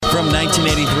from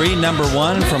 1983, number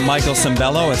one from Michael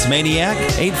Cimbello. It's Maniac.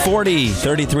 8:40,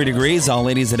 33 degrees, all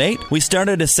ladies at 8. We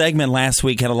started a segment last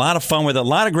week, had a lot of fun with it, a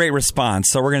lot of great response,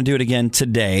 so we're going to do it again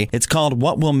today. It's called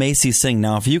What Will Macy Sing?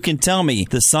 Now, if you can tell me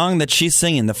the song that she's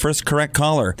singing, the first correct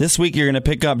caller, this week you're going to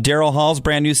pick up Daryl Hall's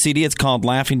brand new CD. It's called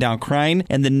Laughing Down Crying,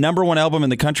 and the number one album in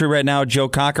the country right now, Joe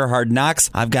Cocker, Hard Knocks.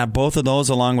 I've got both of those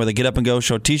along with a Get Up and Go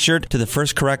Show t-shirt to the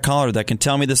first correct caller that can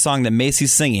tell me the song that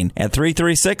Macy's singing at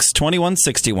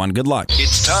 336-2161. Good luck.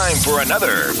 It's time for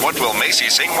another What Will Macy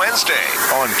Sing Wednesday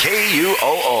on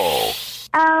KUOO.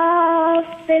 Oh,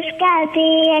 there's gotta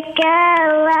be a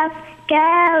girl up,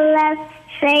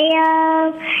 say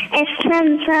oh, it's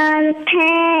some sort of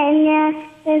Pena,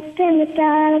 it's some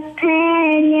sort of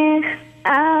Pena.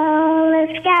 Oh,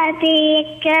 there's gotta be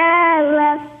a girl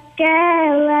up,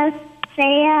 say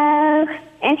oh,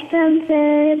 it's some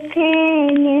sort of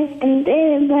Pena, and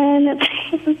then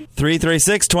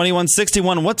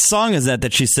 336-2161. What song is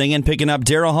that she's singing? Picking up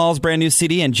Daryl Hall's brand new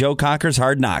CD and Joe Cocker's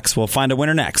Hard Knocks. We'll find a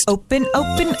winner next. Open,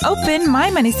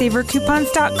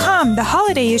 MyMoneySaverCoupons.com. The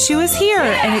holiday issue is here,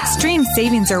 and extreme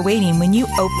savings are waiting when you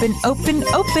open,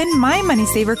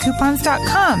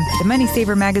 MyMoneySaverCoupons.com. The Money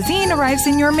Saver magazine arrives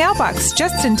in your mailbox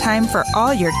just in time for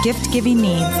all your gift-giving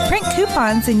needs. Print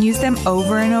coupons and use them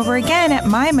over and over again at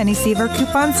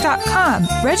MyMoneySaverCoupons.com.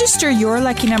 Register your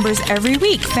lucky numbers every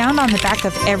week, found on the back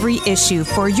of every issue,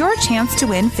 for your chance to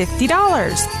win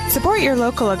 $50. Support your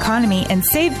local economy and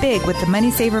save big with the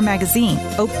Money Saver magazine.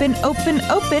 Open,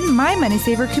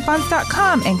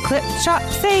 MyMoneySaverCoupons.com and clip, shop,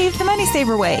 save the Money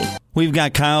Saver way. We've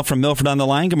got Kyle from Milford on the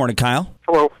line. Good morning, Kyle.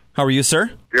 Hello. How are you,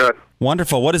 sir? Good.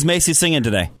 Wonderful. What is Macy singing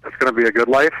today? It's going to be A Good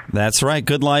Life. That's right.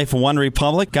 Good Life, One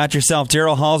Republic. Got yourself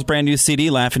Daryl Hall's brand new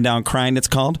CD, Laughing Down Crying, it's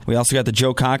called. We also got the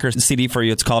Joe Cocker CD for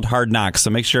you. It's called Hard Knocks.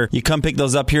 So make sure you come pick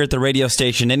those up here at the radio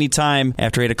station anytime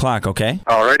after 8 o'clock, okay?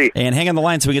 Alrighty. And hang on the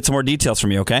line so we get some more details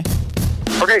from you, okay?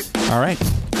 Okay. All right.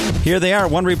 Here they are,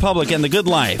 One Republic and The Good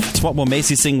Life. It's What Will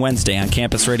Macy Sing Wednesday on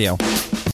Campus Radio.